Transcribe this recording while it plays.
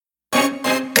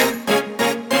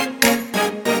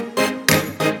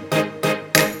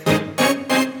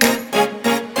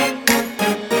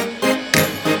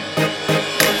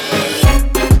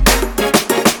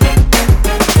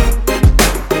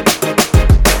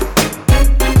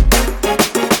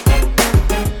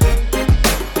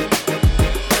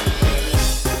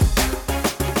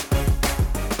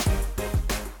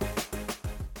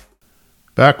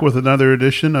Back with another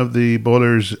edition of the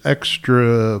Boilers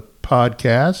Extra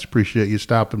podcast. Appreciate you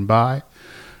stopping by.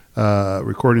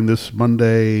 Recording this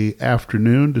Monday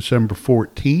afternoon, December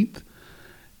 14th.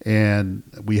 And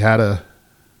we had a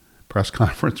press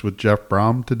conference with Jeff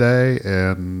Brohm today,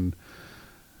 and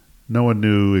no one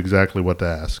knew exactly what to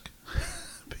ask.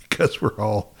 Because we're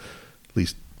all, at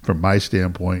least from my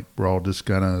standpoint, we're all just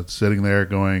kind of sitting there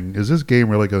going, is this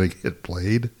game really going to get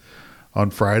played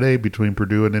on Friday between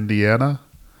Purdue and Indiana?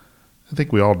 I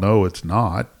think we all know it's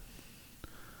not.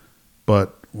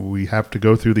 But we have to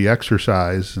go through the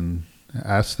exercise and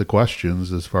ask the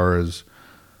questions as far as,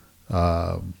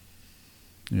 how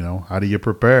do you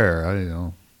prepare?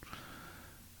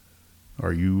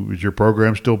 Is your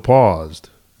program still paused?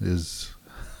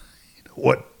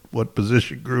 What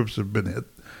position groups have been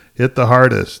hit the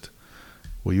hardest?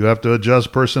 Will you have to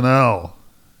adjust personnel?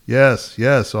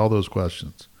 Yes, all those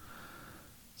questions.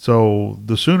 So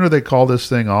the sooner they call this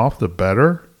thing off, the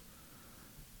better.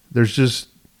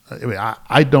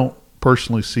 I don't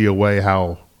personally see a way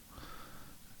how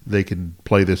they can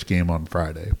play this game on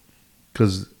Friday.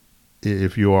 Because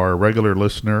if you are a regular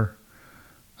listener,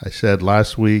 I said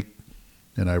last week,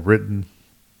 and I've written,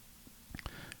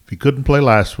 if you couldn't play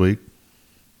last week,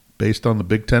 based on the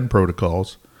Big Ten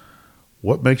protocols,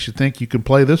 what makes you think you can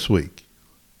play this week?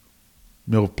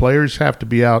 If players have to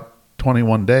be out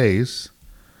 21 days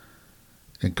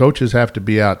and coaches have to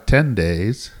be out 10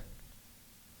 days,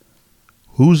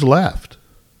 who's left?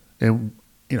 And,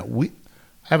 we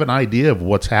have an idea of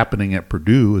what's happening at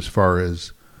Purdue as far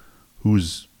as who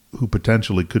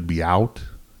potentially could be out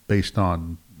based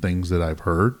on things that I've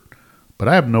heard. But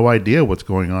I have no idea what's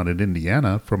going on in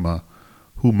Indiana from a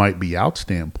who might be out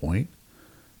standpoint.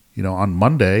 On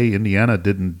Monday, Indiana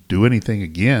didn't do anything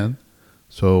again.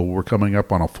 So we're coming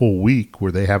up on a full week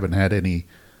where they haven't had any,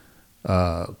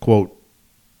 quote,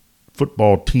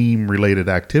 football team-related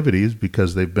activities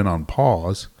because they've been on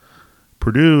pause.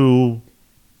 Purdue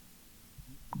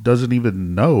doesn't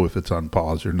even know if it's on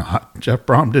pause or not. Jeff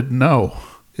Brohm didn't know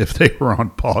if they were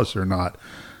on pause or not.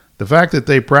 The fact that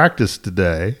they practiced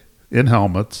today in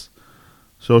helmets,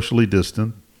 socially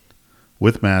distant,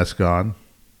 with mask on,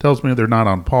 tells me they're not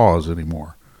on pause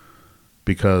anymore.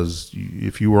 Because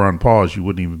if you were on pause, you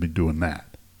wouldn't even be doing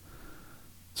that.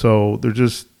 So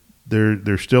there's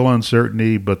still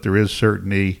uncertainty, but there is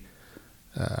certainty.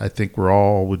 I think we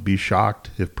all would be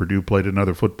shocked if Purdue played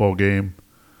another football game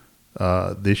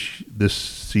this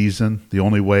season. The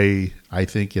only way I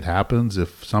think it happens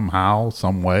if somehow,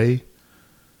 some way,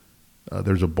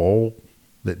 there's a bowl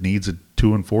that needs a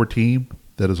 2-4 team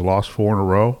that has lost 4 in a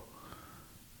row.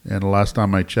 And the last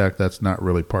time I checked, that's not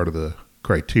really part of the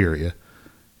criteria.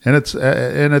 And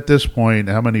at this point,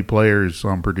 how many players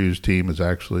on Purdue's team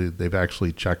they've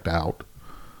actually checked out?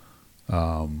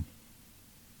 And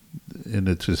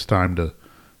it's just time to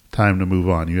move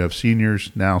on. You have seniors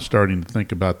now starting to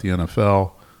think about the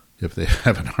NFL, if they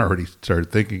haven't already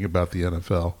started thinking about the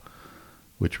NFL,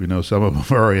 which we know some of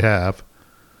them already have.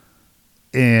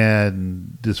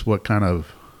 And just what kind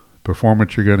of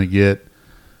performance you're going to get.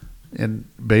 And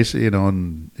basically,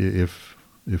 and if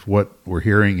what we're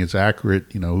hearing is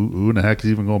accurate, who in the heck is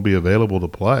even going to be available to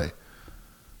play?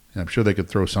 And I'm sure they could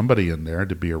throw somebody in there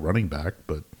to be a running back,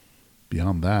 but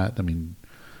beyond that,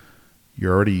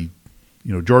 you're already,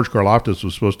 George Karlaftis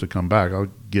was supposed to come back. I'll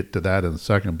get to that in a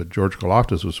second, but George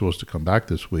Karlaftis was supposed to come back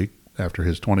this week after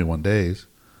his 21 days.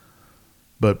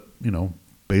 But,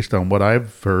 based on what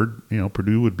I've heard,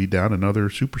 Purdue would be down another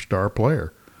superstar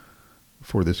player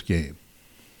for this game.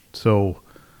 So,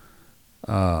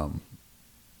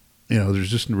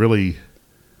 there's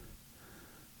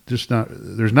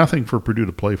there's nothing for Purdue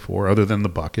to play for other than the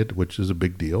bucket, which is a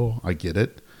big deal. I get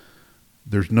it.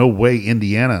 There's no way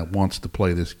Indiana wants to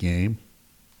play this game,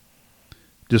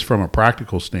 just from a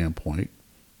practical standpoint,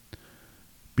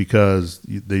 because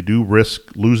they do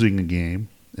risk losing a game,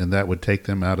 and that would take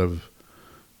them out of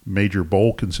major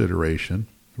bowl consideration.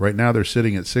 Right now they're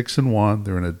sitting at 6-1.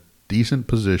 They're in a decent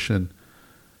position.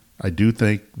 I do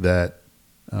think that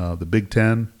the Big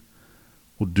Ten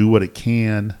will do what it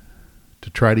can to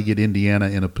try to get Indiana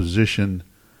in a position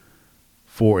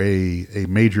for a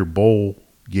major bowl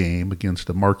game against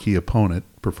a marquee opponent,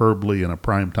 preferably in a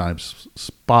primetime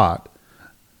spot,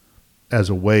 as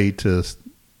a way to,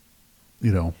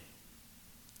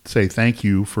 say thank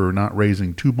you for not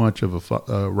raising too much of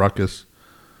a ruckus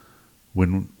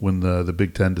when the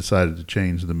Big Ten decided to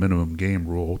change the minimum game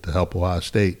rule to help Ohio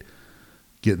State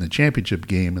get in the championship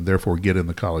game and therefore get in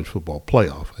the college football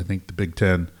playoff. I think the Big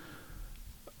Ten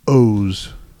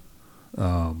owes.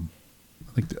 I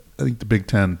think the Big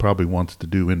Ten probably wants to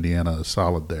do Indiana a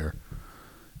solid there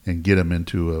and get them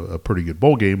into a pretty good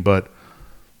bowl game. But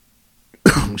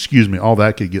excuse me, all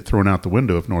that could get thrown out the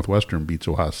window if Northwestern beats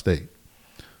Ohio State,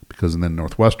 because then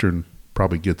Northwestern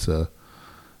probably gets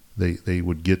they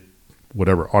would get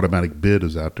whatever automatic bid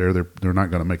is out there. They're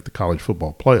not going to make the college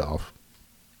football playoff,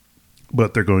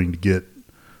 but they're going to get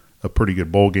a pretty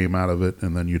good bowl game out of it.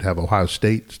 And then you'd have Ohio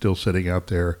State still sitting out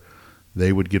there.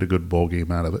 They would get a good bowl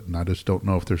game out of it. And I just don't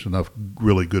know if there's enough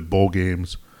really good bowl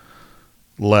games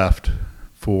left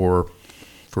for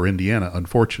Indiana,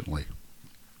 unfortunately.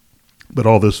 But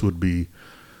all this would be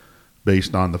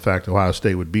based on the fact Ohio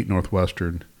State would beat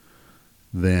Northwestern.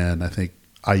 Then I think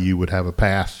IU would have a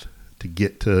path to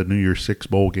get to New Year's Six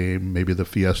bowl game, maybe the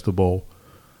Fiesta Bowl,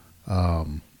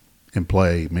 and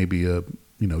play maybe a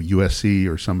USC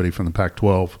or somebody from the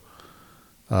Pac-12.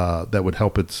 That would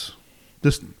help its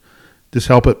just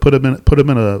help it put them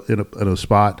in a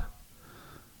spot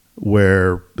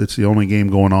where it's the only game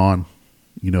going on.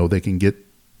 They can get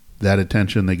that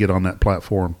attention. They get on that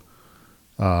platform,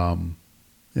 and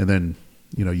then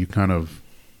you kind of.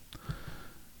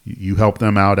 You help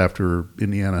them out after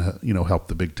Indiana, helped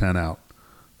the Big Ten out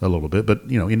a little bit. But,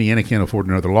 Indiana can't afford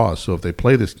another loss. So if they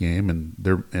play this game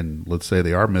and let's say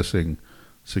they are missing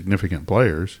significant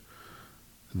players,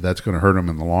 that's going to hurt them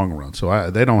in the long run. So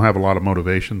they don't have a lot of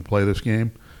motivation to play this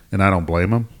game, and I don't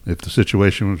blame them. If the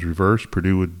situation was reversed,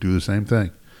 Purdue would do the same thing.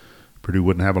 Purdue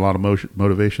wouldn't have a lot of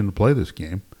motivation to play this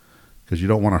game because you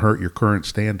don't want to hurt your current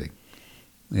standing.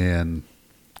 And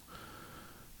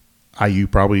IU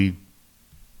probably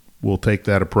will take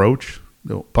that approach.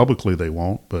 Publicly, they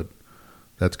won't, but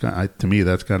to me,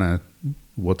 that's kind of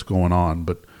what's going on.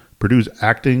 But Purdue's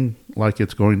acting like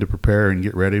it's going to prepare and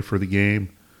get ready for the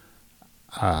game.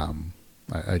 I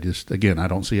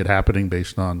don't see it happening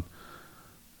based on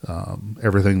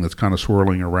everything that's kind of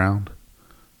swirling around.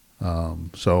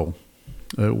 So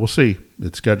we'll see.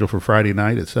 It's scheduled for Friday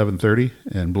night at 7:30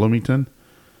 in Bloomington,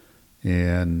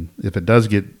 and if it does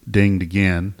get dinged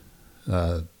again,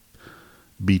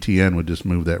 BTN would just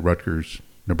move that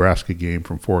Rutgers-Nebraska game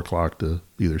from 4 o'clock to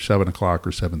either 7 o'clock or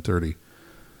 7:30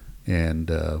 and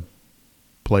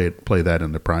play that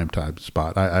in the primetime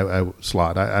spot.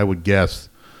 I would guess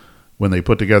when they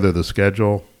put together the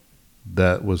schedule,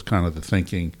 that was kind of the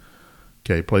thinking.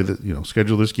 Okay,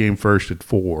 schedule this game first at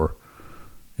 4,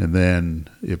 and then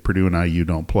if Purdue and IU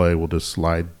don't play, we'll just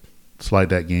slide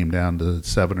that game down to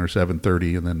 7 or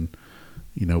 7:30, and then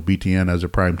BTN has a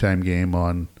primetime game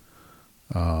on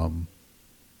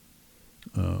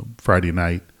Friday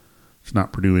night. It's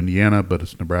not Purdue, Indiana, but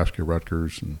it's Nebraska,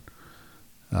 Rutgers, and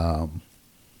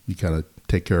you kind of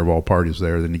take care of all parties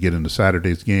there. Then you get into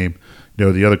Saturday's game.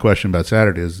 The other question about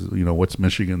Saturday is, what's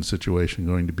Michigan's situation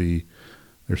going to be?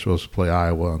 They're supposed to play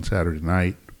Iowa on Saturday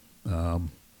night.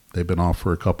 They've been off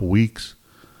for a couple weeks,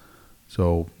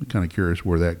 so I'm kind of curious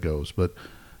where that goes. But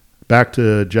back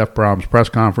to Jeff Brohm's press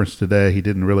conference today, he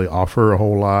didn't really offer a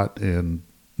whole lot, and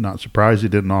not surprised he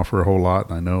didn't offer a whole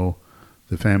lot. I know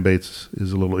the fan base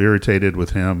is a little irritated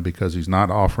with him because he's not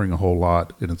offering a whole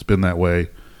lot, and it's been that way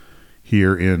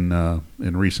here in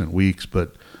recent weeks.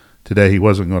 But today he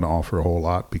wasn't going to offer a whole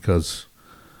lot because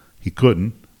he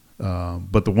couldn't.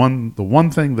 But the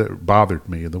one thing that bothered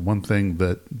me, the one thing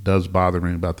that does bother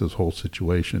me about this whole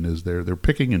situation is they're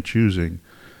picking and choosing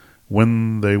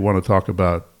when they want to talk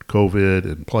about COVID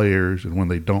and players and when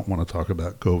they don't want to talk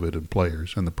about COVID and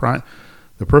players. And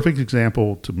the perfect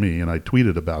example to me, and I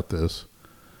tweeted about this,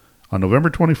 on November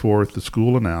 24th,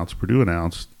 Purdue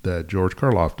announced that George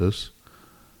Karlaftis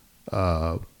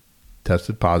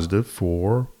tested positive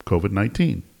for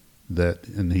COVID-19,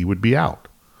 and he would be out.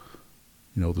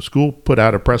 The school put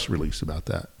out a press release about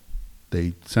that.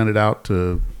 They sent it out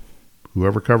to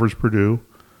whoever covers Purdue,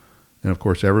 and of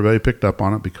course everybody picked up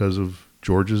on it because of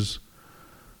George's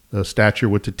stature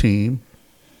with the team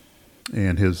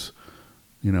and his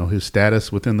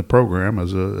status within the program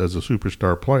as a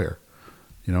superstar player.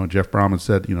 Jeff Brohm had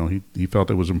said, he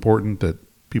felt it was important that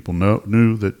people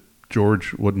knew that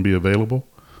George wouldn't be available.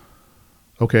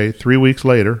 Okay, 3 weeks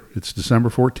later, it's December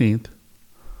 14th.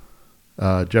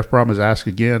 Jeff Brohm is asked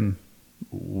again,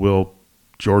 will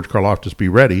George Karlaftis be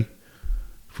ready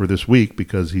for this week,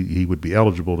 because he would be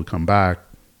eligible to come back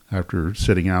after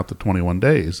sitting out the 21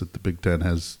 days that the Big Ten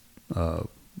has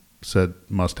said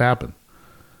must happen.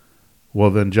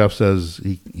 Well, then Jeff says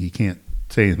he can't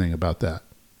say anything about that.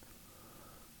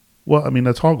 Well, I mean,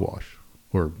 that's hogwash,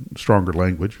 or stronger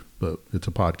language, but it's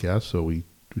a podcast, so we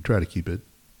try to keep it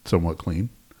somewhat clean.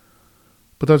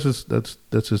 But that's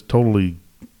just totally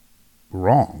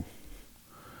wrong.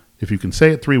 If you can say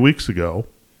it 3 weeks ago,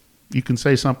 you can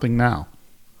say something now.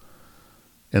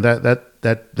 And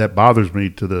that bothers me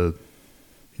to the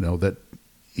that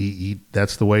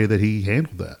that's the way that he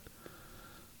handled that.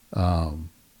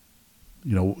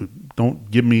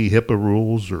 Don't give me HIPAA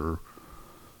rules or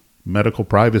medical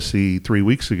privacy 3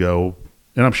 weeks ago.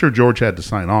 And I'm sure George had to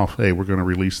sign off, hey, we're going to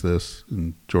release this.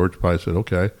 And George probably said,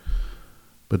 okay.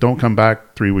 But don't come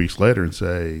back 3 weeks later and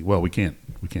say, well, we can't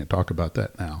talk about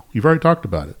that now. You've already talked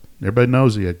about it. Everybody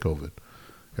knows he had COVID.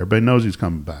 Everybody knows he's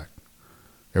coming back.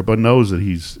 Everybody knows that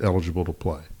he's eligible to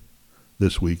play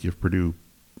this week if Purdue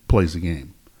plays the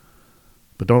game.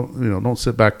 But don't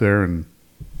sit back there and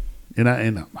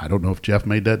I don't know if Jeff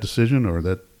made that decision or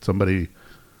that somebody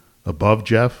above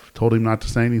Jeff told him not to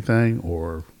say anything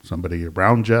or somebody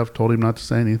around Jeff told him not to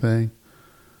say anything.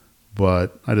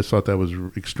 But I just thought that was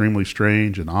extremely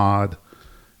strange and odd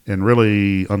and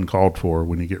really uncalled for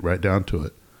when you get right down to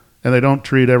it. And they don't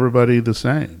treat everybody the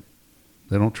same.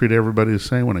 They don't treat everybody the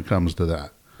same when it comes to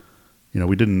that.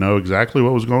 We didn't know exactly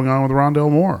what was going on with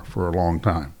Rondale Moore for a long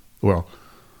time. Well,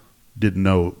 didn't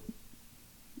know.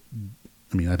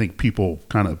 I mean, I think people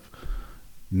kind of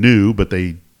knew, but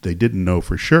they didn't know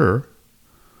for sure.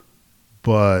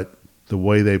 But the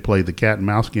way they played the cat and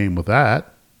mouse game with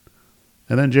that,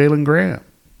 and then Jalen Graham,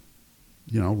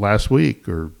 last week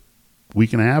or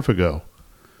week and a half ago,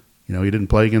 he didn't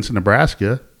play against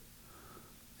Nebraska.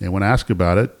 And when asked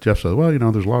about it, Jeff said, well,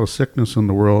 there's a lot of sickness in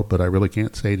the world, but I really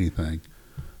can't say anything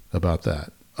about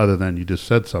that other than you just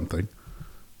said something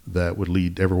that would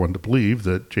lead everyone to believe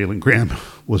that Jalen Graham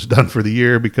was done for the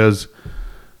year because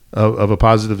of a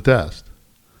positive test.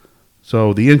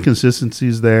 So the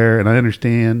inconsistencies there, and I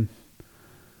understand,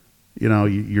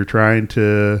 you're trying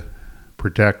to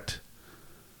protect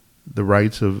the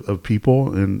rights of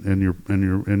people and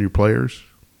your players.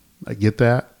 I get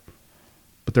that.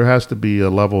 But there has to be a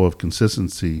level of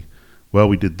consistency. Well,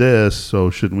 we did this,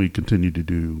 so shouldn't we continue to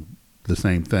do the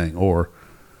same thing? Or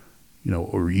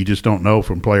you just don't know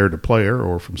from player to player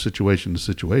or from situation to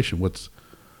situation what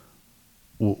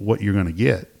you're going to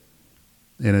get.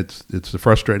 And it's the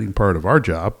frustrating part of our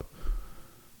job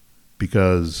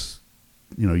because,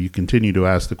 you continue to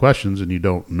ask the questions and you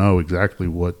don't know exactly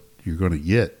what you're going to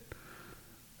get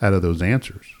out of those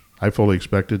answers. I fully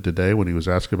expected today when he was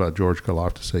asked about George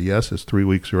Karloff to say, yes, his 3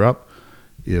 weeks are up.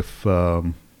 If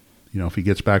he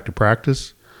gets back to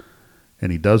practice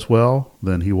and he does well,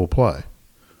 then he will play.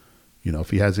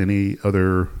 If he has any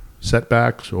other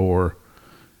setbacks or,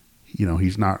 he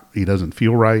doesn't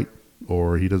feel right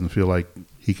or he doesn't feel like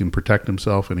he can protect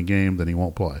himself in a game, then he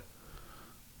won't play.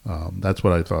 That's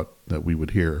what I thought that we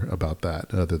would hear about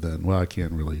that other than, well, I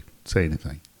can't really say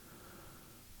anything.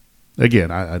 Again,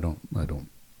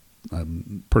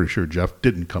 I'm pretty sure Jeff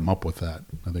didn't come up with that.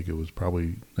 I think it was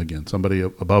probably, again, somebody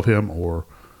above him or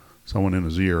someone in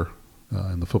his ear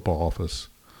in the football office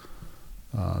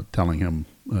telling him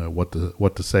what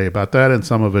to say about that. And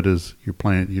some of it is you're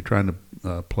trying to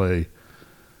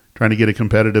get a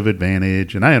competitive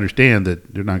advantage. And I understand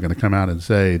that they're not going to come out and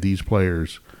say these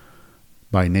players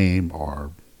by name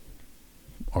are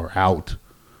out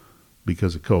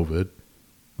because of COVID.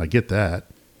 I get that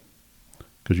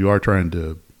because you are trying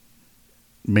to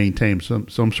maintain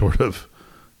some sort of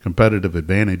competitive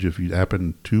advantage if you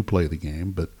happen to play the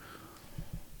game, but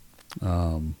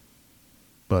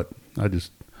I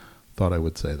just thought I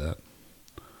would say that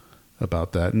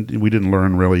about that. And we didn't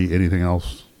learn really anything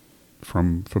else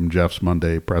from Jeff's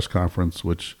Monday press conference,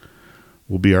 which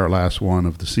will be our last one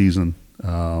of the season.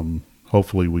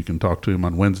 Hopefully we can talk to him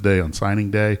on Wednesday on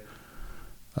signing day,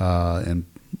 and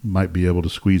might be able to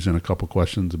squeeze in a couple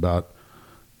questions about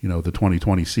the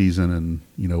 2020 season and,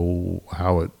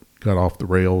 how it got off the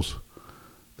rails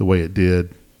the way it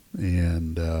did.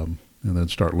 And then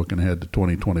start looking ahead to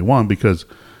 2021 because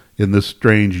in this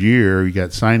strange year, you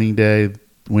got signing day,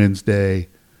 Wednesday,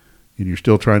 and you're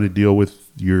still trying to deal with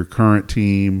your current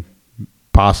team,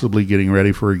 possibly getting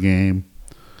ready for a game.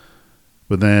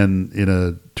 But then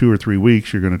in 2 or 3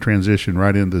 weeks, you're going to transition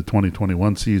right into the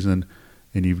 2021 season,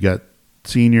 and you've got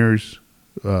seniors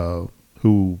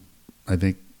who I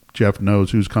think Jeff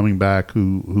knows who's coming back,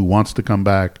 who wants to come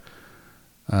back,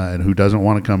 and who doesn't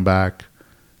want to come back.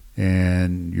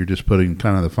 And you're just putting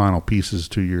kind of the final pieces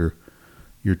to your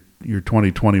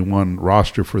 2021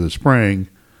 roster for the spring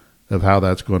of how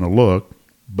that's going to look.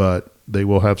 But they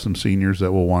will have some seniors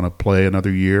that will want to play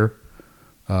another year.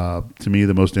 To me,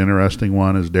 the most interesting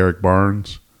one is Derek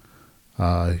Barnes.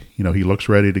 He looks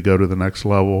ready to go to the next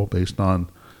level based on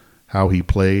how he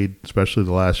played, especially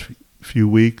the last few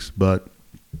weeks. But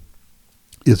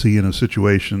is he in a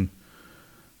situation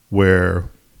where,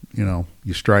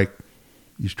 you strike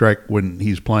when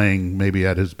he's playing maybe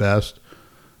at his best?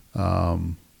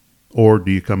 Or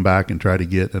do you come back and try to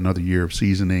get another year of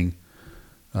seasoning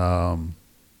And,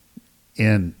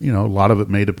 a lot of it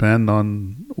may depend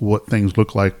on what things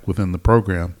look like within the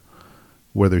program,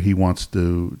 whether he wants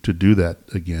to do that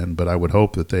again. But I would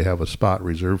hope that they have a spot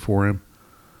reserved for him.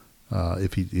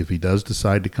 If he does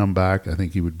decide to come back, I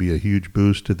think he would be a huge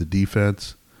boost to the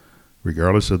defense,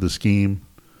 regardless of the scheme,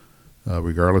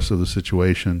 regardless of the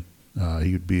situation.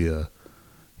 He'd be a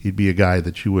guy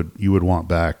that you would want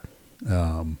back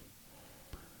on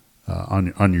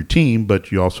your team.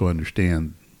 But you also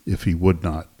understand if he would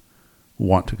not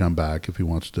want to come back, if he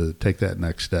wants to take that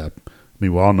next step. I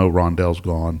mean, we all know Rondell's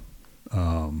gone,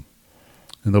 and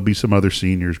there'll be some other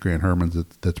seniors, Grant Herman's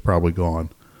that's probably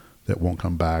gone, that won't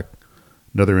come back.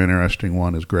 Another interesting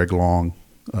one is Greg Long,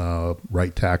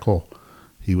 right tackle.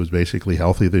 He was basically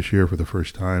healthy this year for the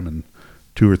first time in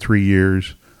 2 or 3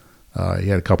 years. He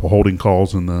had a couple holding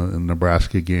calls in the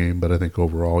Nebraska game, but I think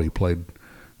overall he played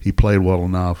well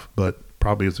enough. But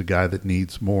probably is a guy that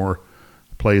needs more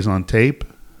plays on tape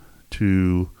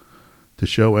to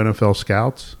show NFL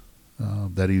scouts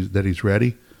that he's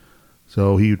ready.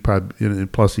 So he would probably,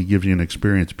 plus he gives you an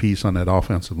experienced piece on that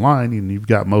offensive line, and you've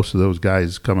got most of those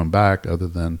guys coming back, other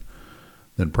than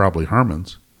probably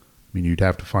Herman's. I mean, you'd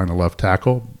have to find a left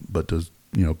tackle, but does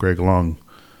Greg Long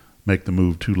make the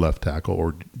move to left tackle,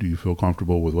 or do you feel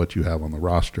comfortable with what you have on the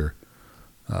roster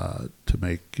to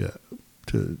make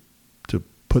to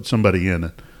put somebody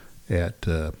in at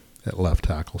left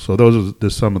tackle? So those are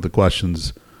just some of the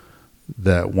questions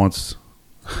that once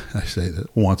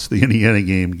the Indiana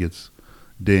game gets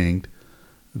dinged,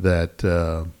 that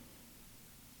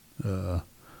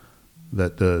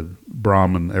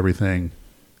Brom and everything,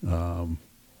 Brom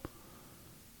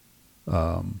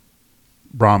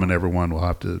and everyone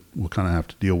will kind of have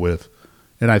to deal with,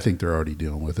 and I think they're already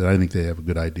dealing with it. I think they have a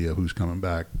good idea of who's coming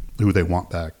back, who they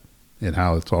want back, and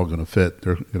how it's all going to fit.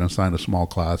 They're going to sign a small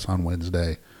class on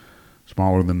Wednesday,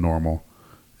 smaller than normal,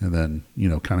 and then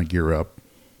kind of gear up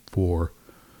for.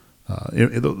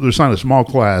 They're signing a small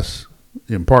class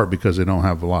in part because they don't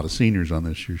have a lot of seniors on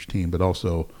this year's team, but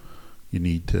also you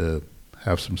need to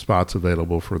have some spots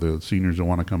available for the seniors that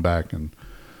want to come back. And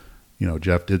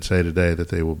Jeff did say today that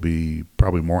they will be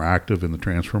probably more active in the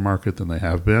transfer market than they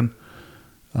have been.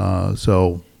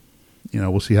 So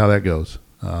we'll see how that goes.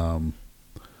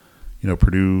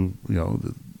 Purdue,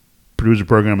 Purdue's a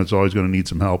program that's always going to need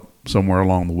some help somewhere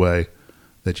along the way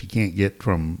that you can't get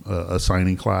from a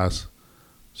signing class.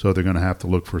 So they're going to have to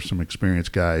look for some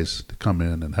experienced guys to come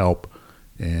in and help,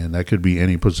 and that could be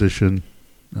any position.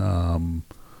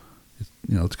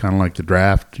 It's kind of like the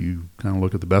draft. You kind of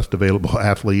look at the best available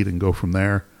athlete and go from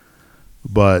there.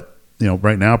 But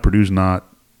right now Purdue's not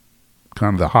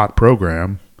kind of the hot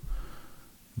program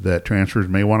that transfers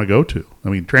may want to go to. I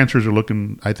mean, transfers are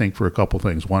looking, I think, for a couple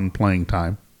things. One, playing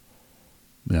time.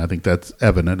 I think that's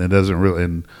evident. It doesn't really,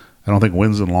 and I don't think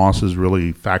wins and losses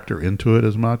really factor into it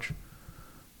as much.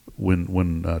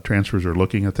 When transfers are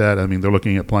looking at that, I mean, they're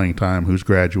looking at playing time, who's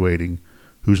graduating,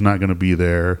 who's not going to be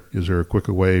there. Is there a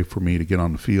quicker way for me to get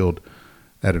on the field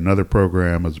at another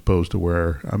program as opposed to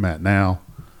where I'm at now?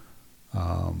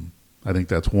 I think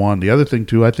that's one. The other thing,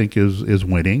 too, I think is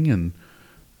winning and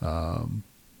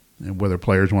whether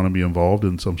players want to be involved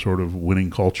in some sort of winning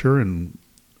culture and,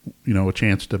 a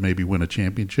chance to maybe win a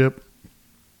championship.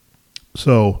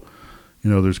 So,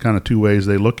 there's kind of two ways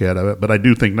they look at it. But I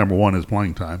do think number one is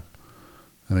playing time.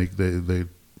 I think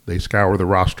they scour the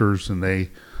rosters and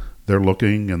they're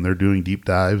looking and they're doing deep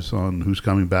dives on who's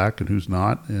coming back and who's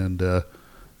not, and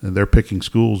they're picking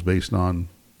schools based on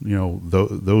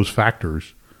those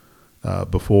factors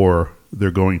before they're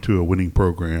going to a winning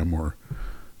program or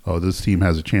this team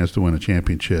has a chance to win a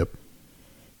championship.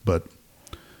 But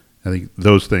I think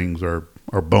those things are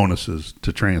bonuses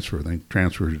to transfer. I think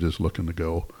transfers are just looking to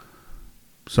go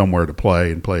somewhere to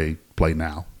play and play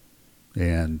now,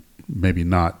 and maybe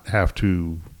not have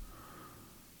to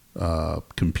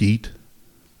compete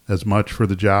as much for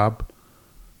the job.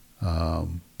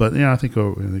 But I think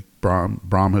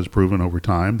Brom has proven over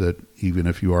time that even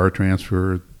if you are a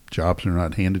transfer, jobs are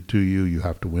not handed to you. You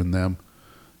have to win them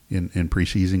in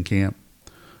preseason camp.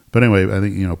 But anyway, I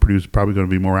think Purdue's probably going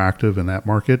to be more active in that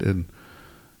market and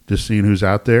just seeing who's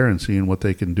out there and seeing what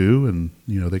they can do. And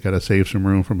they got to save some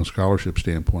room from a scholarship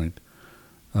standpoint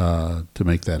to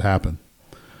make that happen.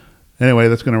 Anyway,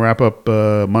 that's going to wrap up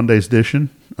Monday's edition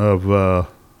of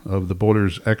the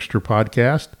Boilers Extra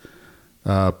podcast.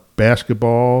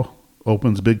 Basketball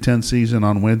opens Big Ten season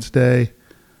on Wednesday.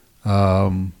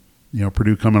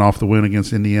 Purdue coming off the win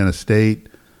against Indiana State.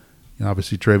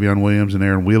 Obviously, Travion Williams and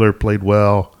Aaron Wheeler played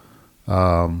well.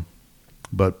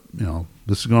 But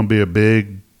this is going to be a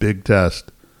big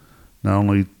test, not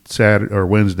only Saturday or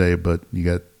Wednesday, but you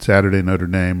got Saturday Notre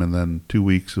Dame, and then 2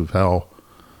 weeks of hell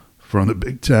from the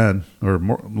Big Ten, or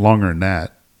longer than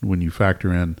that when you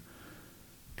factor in,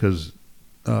 because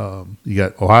you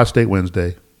got Ohio State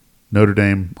Wednesday, Notre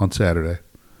Dame on Saturday,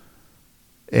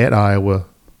 at Iowa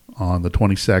on the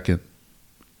 22nd,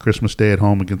 Christmas Day at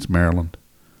home against Maryland,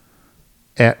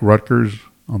 at Rutgers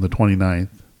on the 29th,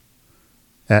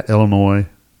 at Illinois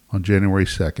on January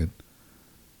 2nd,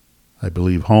 I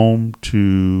believe home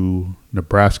to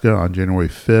Nebraska on January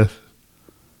 5th,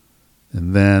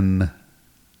 and then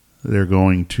they're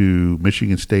going to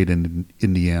Michigan State and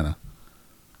Indiana.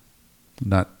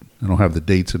 I don't have the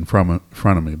dates in front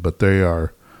of me, but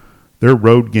their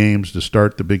road games to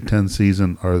start the Big Ten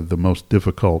season are the most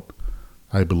difficult,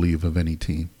 I believe, of any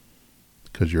team,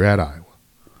 because you're at Iowa,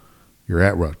 you're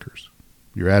at Rutgers,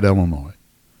 you're at Illinois,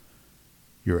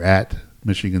 you're at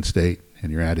Michigan State,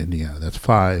 and you're at Indiana. That's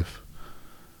five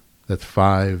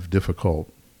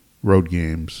difficult road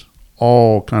games,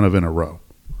 all kind of in a row.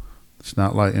 It's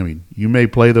not like, you may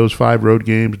play those 5 road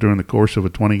games during the course of a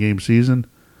 20-game season,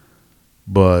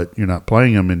 but you're not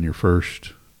playing them in your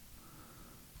first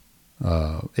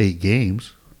 8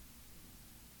 games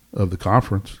of the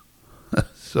conference.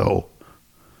 So,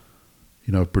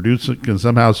 if Purdue can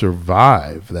somehow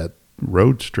survive that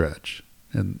road stretch,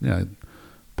 and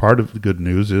part of the good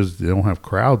news is they don't have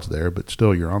crowds there, but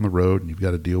still you're on the road and you've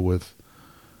got to deal with,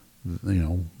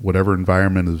 whatever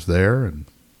environment is there.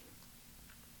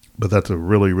 But that's a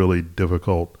really, really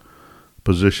difficult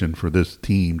position for this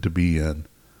team to be in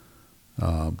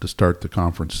to start the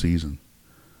conference season.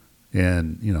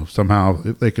 And, somehow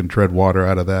if they can tread water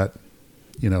out of that,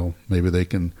 maybe they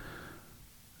can,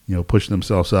 push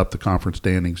themselves up the conference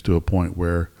standings to a point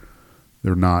where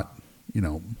they're not,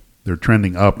 they're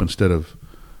trending up instead of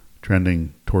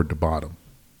trending toward the bottom.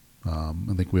 I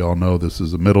think we all know this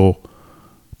is a middle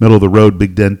of the road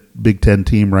Big Ten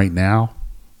team right now.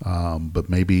 But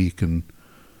maybe you can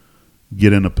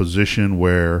get in a position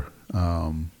where,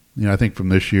 I think from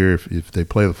this year, if they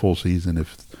play the full season,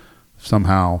 if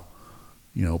somehow,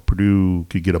 Purdue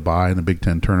could get a bye in the Big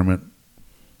Ten tournament,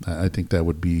 I think that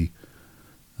would be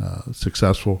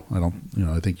successful. I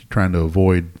think you're trying to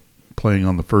avoid playing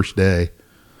on the first day.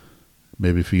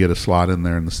 Maybe if you get a slot in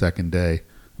there in the second day.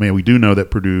 We do know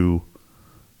that Purdue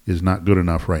is not good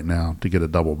enough right now to get a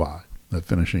double bye,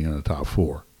 finishing in the top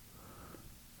 4.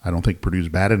 I don't think Purdue's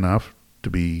bad enough to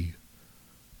be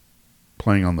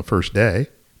playing on the first day,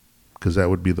 because that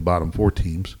would be the bottom 4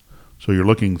 teams. So you're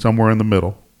looking somewhere in the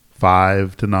middle,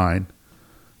 5 to 9,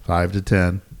 5 to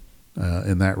 10,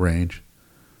 in that range,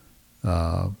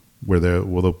 where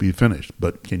they'll be finished.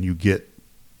 But can you get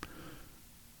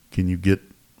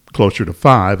closer to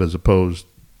 5 as opposed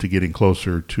to getting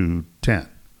closer to 10?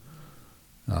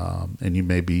 And you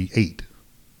may be 8,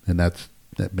 and that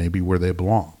may be where they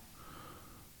belong.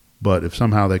 But if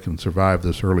somehow they can survive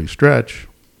this early stretch,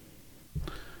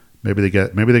 maybe they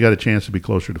got a chance to be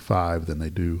closer to 5 than they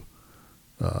do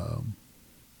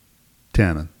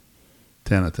 10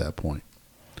 at that point.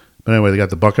 But anyway, they got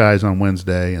the Buckeyes on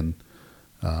Wednesday, and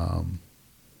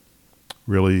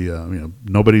really,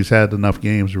 nobody's had enough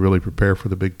games to really prepare for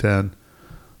the Big Ten.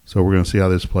 So we're going to see how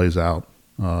this plays out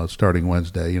starting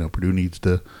Wednesday. Purdue needs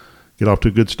to get off to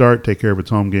a good start, take care of its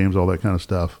home games, all that kind of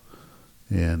stuff,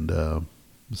 and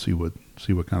see what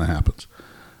kind of happens.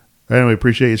 Anyway,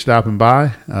 appreciate you stopping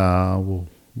by.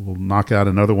 We'll knock out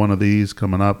another one of these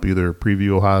coming up, either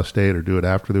preview Ohio State or do it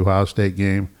after the Ohio State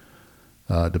game.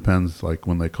 Depends, like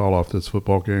when they call off this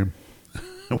football game,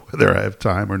 whether I have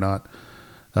time or not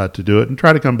to do it, and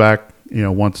try to come back,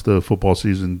 once the football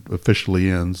season officially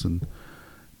ends, and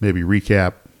maybe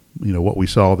recap, what we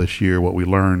saw this year, what we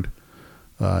learned,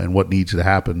 and what needs to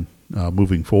happen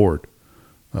moving forward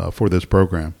for this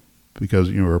program.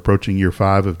 Because we're approaching year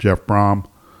 5 of Jeff Brom,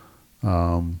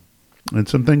 and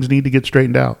some things need to get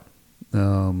straightened out,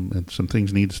 and some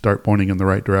things need to start pointing in the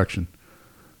right direction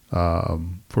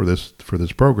for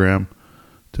this program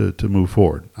to move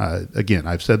forward. Again,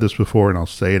 I've said this before, and I'll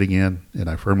say it again, and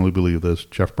I firmly believe this: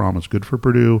 Jeff Brom is good for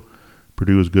Purdue.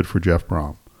 Purdue is good for Jeff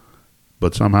Brom,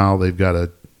 but somehow they've got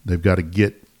to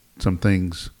get some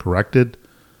things corrected,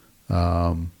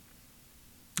 and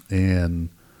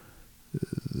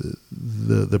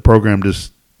the program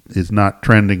just is not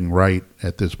trending right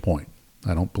at this point.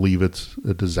 I don't believe it's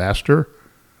a disaster.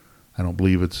 I don't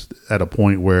believe it's at a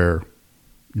point where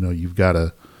you've got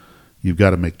to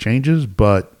make changes,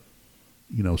 but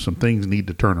some things need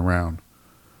to turn around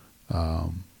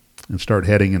and start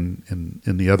heading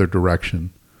in the other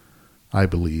direction, I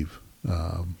believe,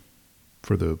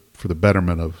 for the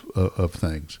betterment of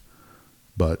things.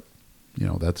 But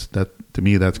that's to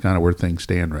me, that's kind of where things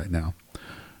stand right now.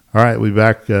 All right, we'll be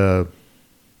back.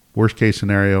 Worst case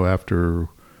scenario after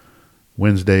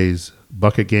Wednesday's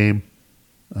bucket game,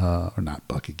 or not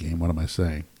bucket game. What am I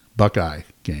saying? Buckeye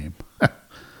game.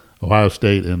 Ohio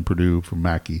State and Purdue from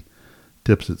Mackey.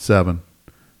 Tips at 7.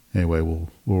 Anyway, we'll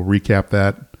recap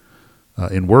that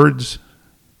in words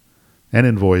and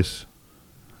in voice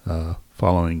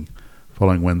following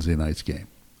Wednesday night's game.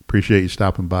 Appreciate you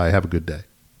stopping by. Have a good day.